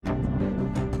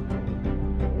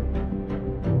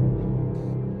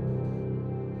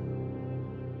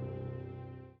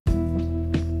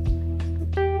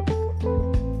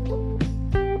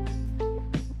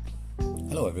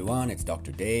on? It's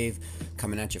Dr. Dave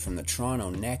coming at you from the Toronto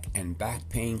Neck and Back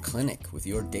Pain Clinic with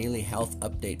your daily health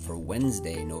update for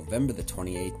Wednesday, November the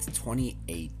 28th,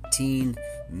 2018,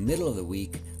 middle of the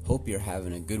week. Hope you're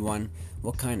having a good one.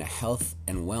 What kind of health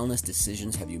and wellness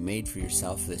decisions have you made for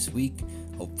yourself this week?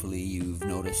 Hopefully you've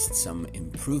noticed some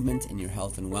improvement in your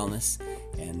health and wellness,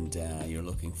 and you're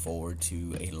looking forward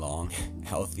to a long,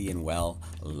 healthy, and well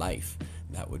life.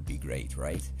 That would be great,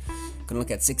 right? Going to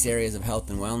look at 6 areas of health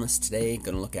and wellness today.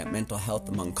 Going to look at mental health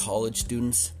among college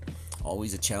students.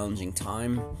 Always a challenging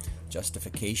time.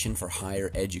 Justification for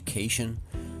higher education.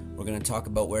 We're going to talk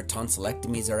about where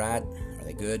tonsillectomies are at. Are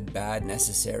they good, bad,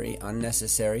 necessary,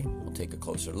 unnecessary? We'll take a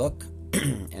closer look.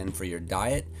 And for your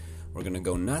diet, we're going to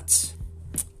go nuts.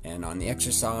 And on the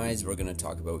exercise, we're going to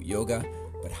talk about yoga,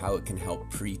 but how it can help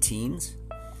preteens.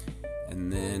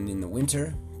 And then in the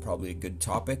winter, probably a good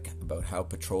topic about how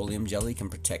petroleum jelly can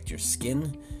protect your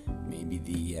skin. Maybe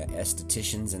the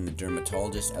estheticians and the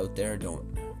dermatologists out there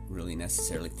don't really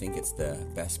necessarily think it's the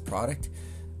best product,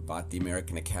 but the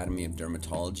American Academy of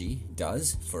Dermatology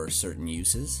does for certain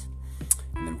uses.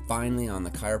 And then finally, on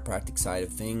the chiropractic side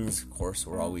of things, of course,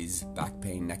 we're always back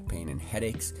pain, neck pain, and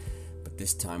headaches. But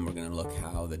this time we're going to look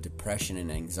how the depression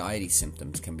and anxiety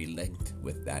symptoms can be linked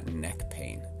with that neck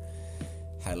pain.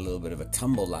 Had a little bit of a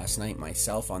tumble last night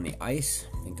myself on the ice.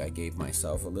 I think I gave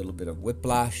myself a little bit of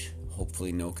whiplash.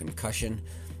 Hopefully no concussion.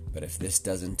 But if this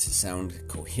doesn't sound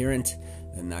coherent,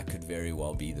 then that could very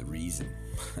well be the reason.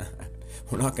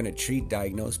 We're not going to treat,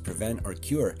 diagnose, prevent, or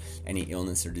cure any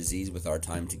illness or disease with our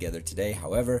time together today.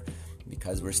 However,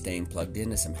 because we're staying plugged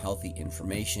into some healthy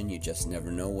information, you just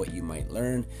never know what you might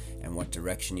learn and what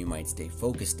direction you might stay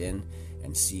focused in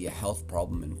and see a health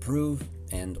problem improve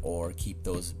and or keep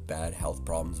those bad health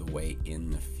problems away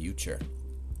in the future.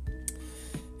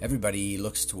 Everybody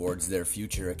looks towards their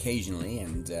future occasionally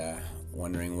and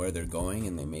wondering where they're going,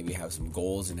 and they maybe have some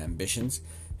goals and ambitions,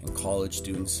 and college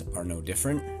students are no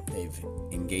different. They've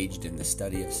engaged in the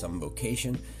study of some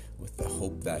vocation with the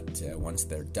hope that once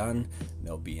they're done,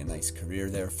 there'll be a nice career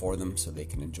there for them so they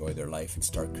can enjoy their life and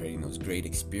start creating those great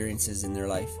experiences in their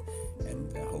life,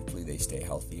 and hopefully they stay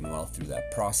healthy and well through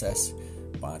that process.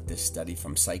 But this study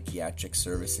from Psychiatric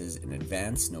Services in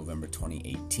Advance, November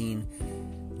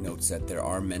 2018, notes that there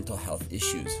are mental health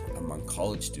issues among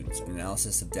college students. An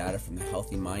analysis of data from the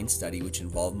Healthy Mind Study, which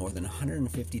involved more than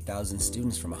 150,000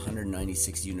 students from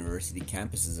 196 university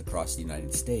campuses across the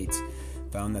United States,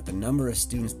 found that the number of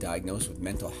students diagnosed with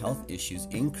mental health issues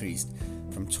increased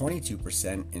from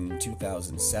 22% in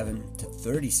 2007 to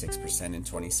 36% in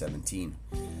 2017.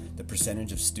 The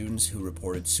percentage of students who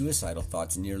reported suicidal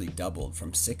thoughts nearly doubled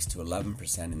from 6 to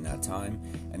 11% in that time,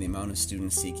 and the amount of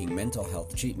students seeking mental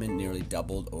health treatment nearly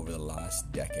doubled over the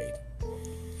last decade.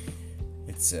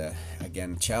 It's,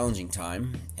 again, a challenging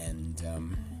time, and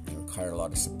they require a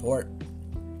lot of support.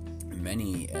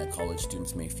 Many college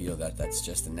students may feel that that's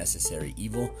just a necessary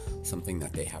evil, something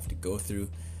that they have to go through.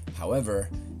 However,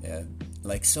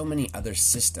 like so many other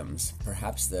systems,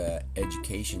 perhaps the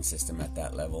education system at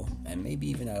that level, and maybe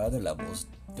even at other levels,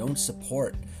 don't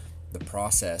support the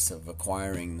process of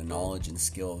acquiring the knowledge and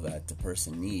skill that the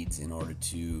person needs in order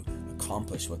to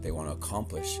accomplish what they want to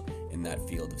accomplish in that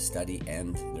field of study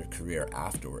and their career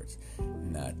afterwards.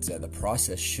 And that the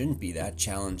process shouldn't be that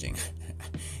challenging.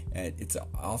 It's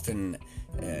often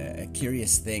a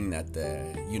curious thing that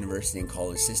the university and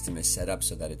college system is set up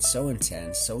so that it's so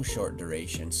intense, so short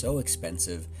duration, so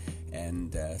expensive,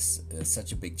 and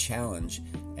such a big challenge.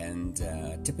 And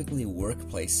typically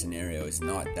workplace scenario is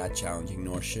not that challenging,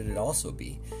 nor should it also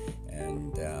be.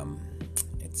 And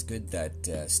it's good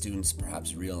that students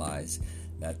perhaps realize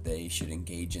that they should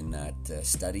engage in that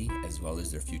study as well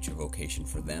as their future vocation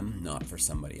for them, not for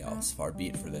somebody else. Far be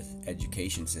it for the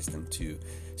education system to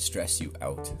stress you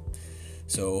out.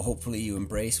 So hopefully you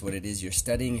embrace what it is you're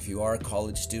studying if you are a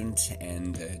college student,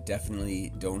 and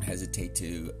definitely don't hesitate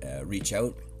to reach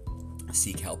out.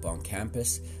 Seek help on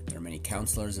campus. There are many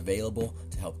counselors available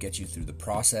to help get you through the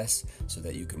process so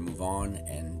that you can move on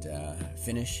and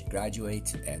finish,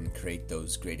 graduate, and create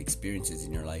those great experiences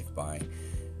in your life by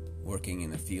working in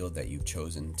the field that you've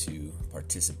chosen to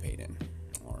participate in.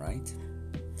 All right.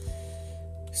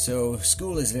 So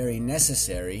school is very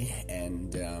necessary,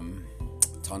 and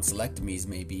tonsillectomies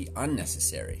may be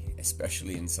unnecessary,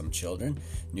 especially in some children.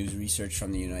 News research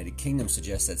from the United Kingdom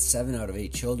suggests that 7 out of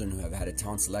 8 children who have had a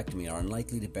tonsillectomy are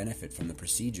unlikely to benefit from the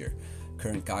procedure.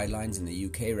 Current guidelines in the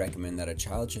UK recommend that a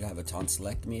child should have a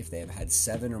tonsillectomy if they have had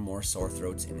 7 or more sore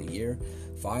throats in a year,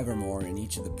 5 or more in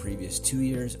each of the previous 2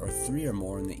 years, or 3 or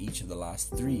more in each of the last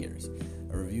 3 years.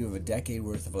 A review of a decade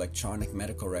worth of electronic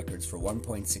medical records for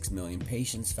 1.6 million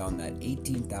patients found that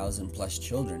 18,000 plus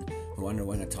children who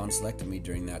underwent a tonsillectomy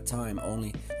during that time,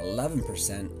 only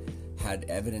 11% had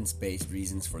evidence-based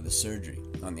reasons for the surgery.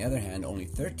 On the other hand, only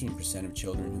 13% of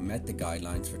children who met the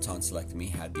guidelines for tonsillectomy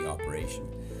had the operation.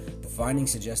 The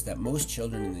findings suggest that most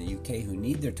children in the UK who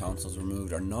need their tonsils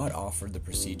removed are not offered the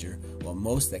procedure, while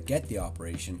most that get the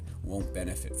operation won't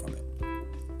benefit from it.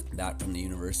 That from the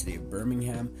University of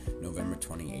Birmingham, November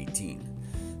 2018.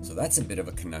 So that's a bit of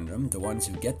a conundrum. The ones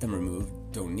who get them removed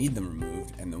don't need them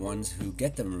removed, and the ones who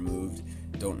get them removed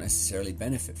don't necessarily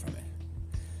benefit from it.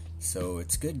 So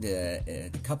it's good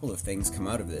a couple of things come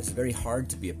out of this. Very hard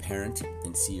to be a parent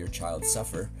and see your child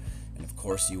suffer. And of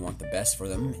course you want the best for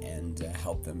them and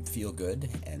help them feel good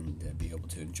and be able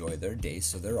to enjoy their days.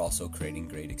 So they're also creating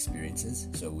great experiences.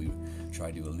 So we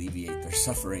try to alleviate their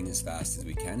suffering as fast as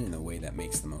we can in a way that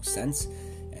makes the most sense.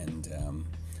 And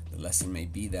the lesson may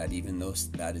be that even though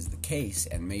that is the case,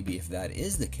 and maybe if that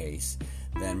is the case,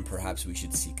 then perhaps we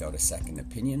should seek out a second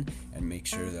opinion and make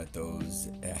sure that those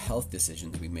health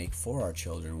decisions we make for our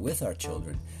children, with our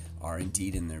children, are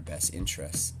indeed in their best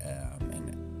interests.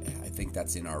 And I think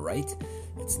that's in our right.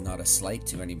 It's not a slight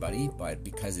to anybody, but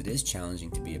because it is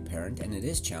challenging to be a parent, and it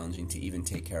is challenging to even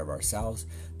take care of ourselves,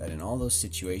 that in all those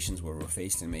situations where we're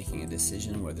faced in making a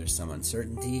decision, where there's some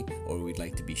uncertainty or we'd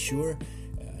like to be sure,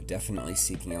 definitely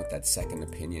seeking out that second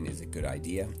opinion is a good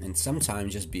idea. And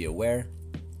sometimes just be aware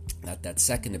that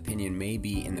second opinion may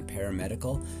be in the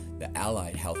paramedical, the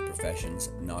allied health professions,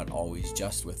 not always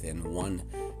just within one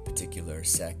particular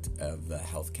sect of the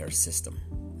healthcare system.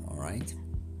 All right.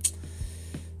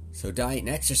 So diet and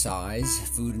exercise,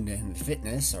 food and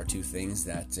fitness are two things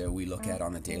that we look at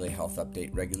on the Daily Health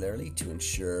Update regularly to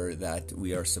ensure that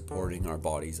we are supporting our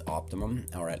body's optimum,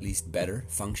 or at least better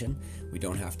function. We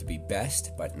don't have to be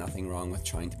best, but nothing wrong with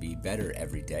trying to be better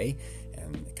every day,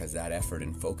 and because that effort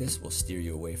and focus will steer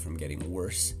you away from getting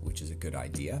worse, which is a good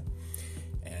idea.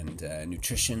 And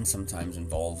nutrition sometimes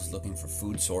involves looking for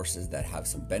food sources that have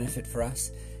some benefit for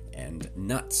us, and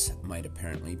nuts might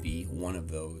apparently be one of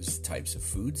those types of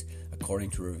foods.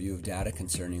 According to a review of data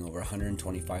concerning over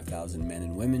 125,000 men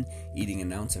and women, eating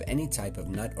an ounce of any type of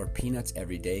nut or peanuts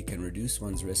every day can reduce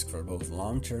one's risk for both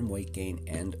long-term weight gain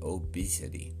and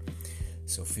obesity.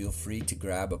 So feel free to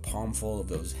grab a palmful of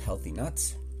those healthy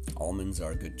nuts. Almonds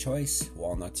are a good choice.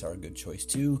 Walnuts are a good choice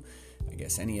too. I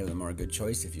guess any of them are a good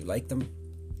choice if you like them.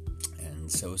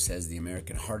 And so says the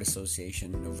American Heart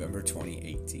Association, November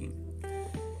 2018.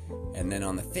 And then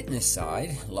on the fitness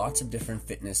side, lots of different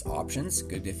fitness options.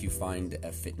 Good if you find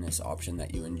a fitness option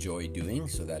that you enjoy doing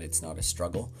so that it's not a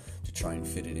struggle to try and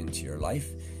fit it into your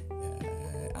life.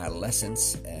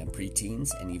 Adolescents,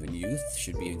 preteens, and even youth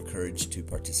should be encouraged to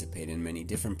participate in many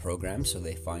different programs so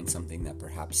they find something that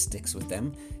perhaps sticks with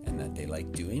them and that they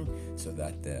like doing, so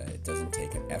that it doesn't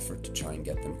take an effort to try and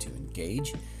get them to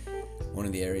engage. One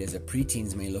of the areas that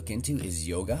preteens may look into is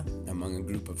yoga. Among a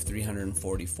group of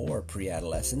 344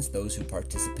 pre-adolescents, those who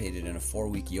participated in a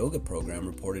 4-week yoga program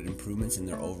reported improvements in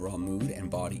their overall mood and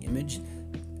body image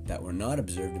that were not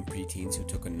observed in preteens who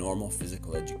took a normal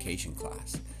physical education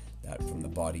class. That from the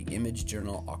Body Image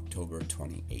Journal, October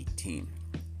 2018.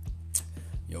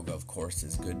 Yoga, of course,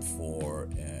 is good for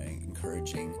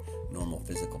encouraging normal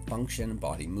physical function,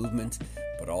 body movement,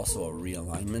 but also a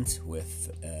realignment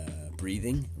with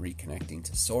breathing, reconnecting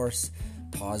to source,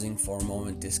 pausing for a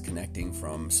moment, disconnecting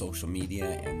from social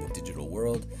media and the digital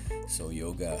world. So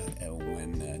yoga,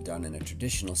 when done in a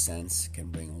traditional sense, can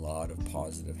bring a lot of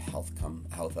positive health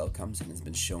outcomes, and has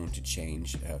been shown to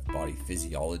change body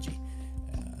physiology.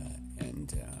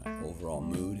 And overall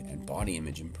mood and body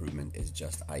image improvement is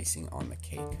just icing on the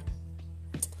cake.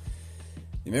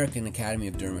 The American Academy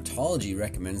of Dermatology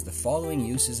recommends the following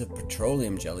uses of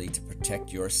petroleum jelly to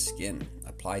protect your skin.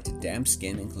 Apply to damp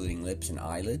skin, including lips and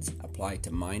eyelids. Apply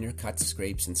to minor cuts,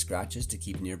 scrapes, and scratches to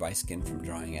keep nearby skin from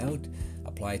drying out.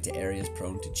 Apply to areas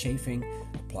prone to chafing.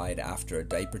 Apply it after a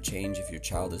diaper change if your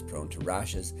child is prone to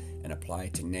rashes. And apply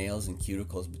to nails and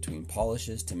cuticles between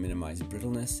polishes to minimize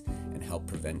brittleness and help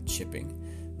prevent chipping.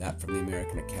 That from the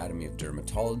American Academy of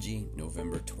Dermatology,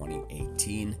 November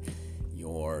 2018.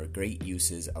 Your great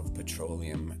uses of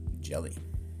petroleum jelly.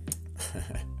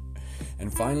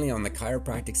 And finally, on the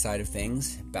chiropractic side of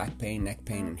things, back pain, neck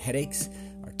pain, and headaches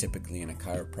are typically in a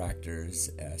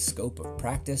chiropractor's scope of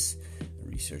practice.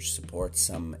 Research supports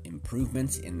some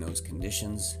improvements in those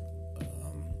conditions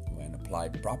when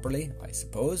applied properly, I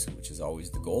suppose, which is always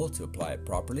the goal, to apply it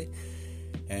properly.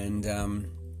 And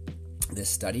this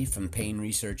study from Pain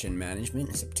Research and Management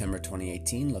in September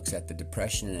 2018 looks at the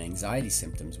depression and anxiety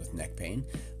symptoms with neck pain.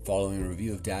 Following a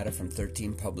review of data from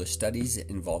 13 published studies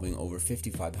involving over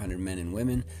 5,500 men and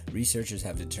women, researchers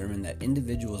have determined that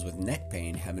individuals with neck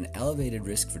pain have an elevated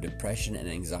risk for depression and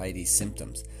anxiety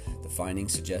symptoms. The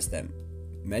findings suggest that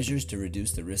measures to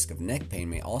reduce the risk of neck pain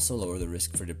may also lower the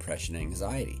risk for depression and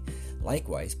anxiety.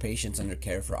 Likewise, patients under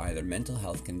care for either mental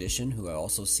health condition who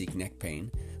also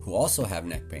have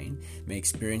neck pain may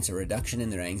experience a reduction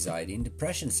in their anxiety and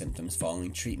depression symptoms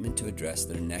following treatment to address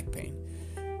their neck pain.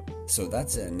 So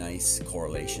that's a nice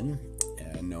correlation,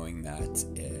 knowing that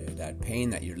that pain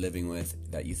that you're living with,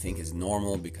 that you think is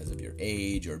normal because of your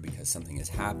age or because something has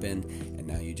happened and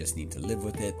now you just need to live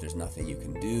with it, there's nothing you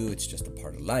can do, it's just a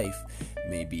part of life,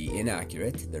 may be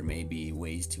inaccurate. There may be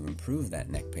ways to improve that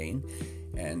neck pain.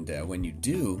 And when you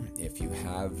do, if you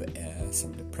have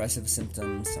some depressive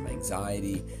symptoms, some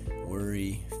anxiety,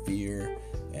 worry, fear,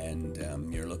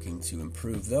 and you're looking to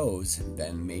improve those,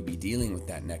 then maybe dealing with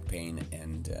that neck pain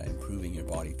and improving your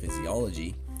body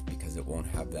physiology, because it won't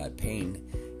have that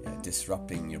pain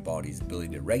disrupting your body's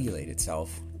ability to regulate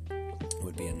itself,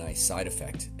 would be a nice side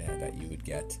effect that you would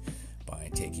get by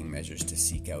taking measures to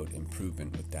seek out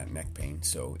improvement with that neck pain.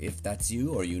 So if that's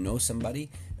you or you know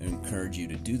somebody, I encourage you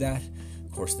to do that.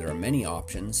 Of course, there are many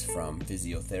options, from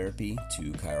physiotherapy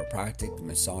to chiropractic,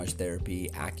 massage therapy,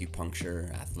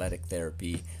 acupuncture, athletic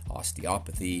therapy,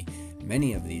 osteopathy.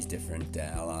 Many of these different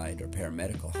allied or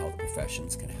paramedical health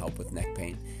professions can help with neck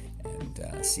pain,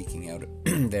 and seeking out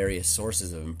various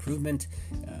sources of improvement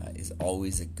is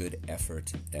always a good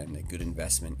effort and a good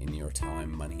investment in your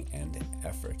time, money, and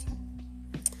effort.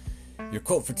 Your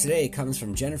quote for today comes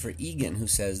from Jennifer Egan, who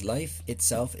says, "Life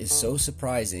itself is so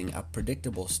surprising, a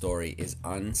predictable story is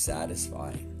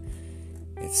unsatisfying."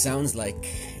 It sounds like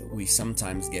we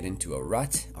sometimes get into a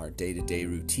rut. Our day-to-day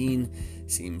routine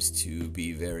seems to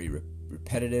be very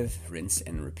repetitive, rinse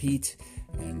and repeat,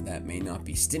 and that may not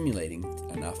be stimulating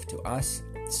enough to us.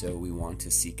 So we want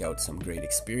to seek out some great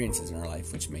experiences in our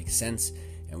life which make sense.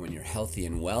 And when you're healthy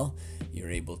and well,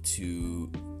 you're able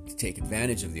to take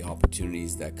advantage of the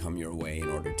opportunities that come your way in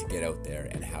order to get out there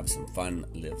and have some fun,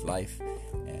 live life,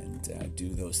 and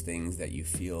do those things that you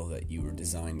feel that you were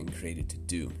designed and created to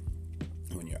do.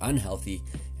 When you're unhealthy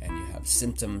and you have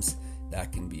symptoms,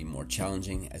 that can be more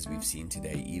challenging, as we've seen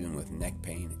today, even with neck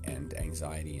pain and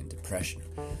anxiety and depression.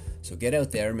 So get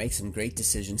out there, make some great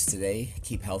decisions today.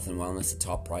 Keep health and wellness a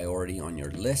top priority on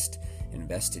your list.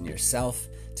 Invest in yourself,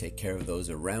 take care of those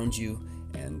around you,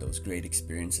 and those great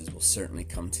experiences will certainly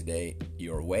come today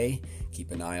your way.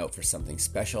 Keep an eye out for something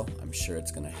special. I'm sure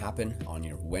it's going to happen on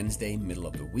your Wednesday, middle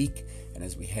of the week. And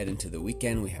as we head into the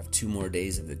weekend, we have 2 more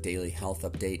days of the daily health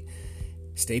update.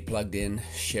 Stay plugged in,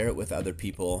 share it with other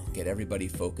people, get everybody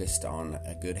focused on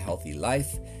a good, healthy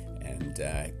life. And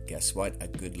guess what? A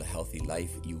good, healthy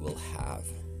life you will have.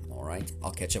 All right.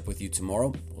 I'll catch up with you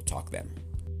tomorrow. We'll talk then.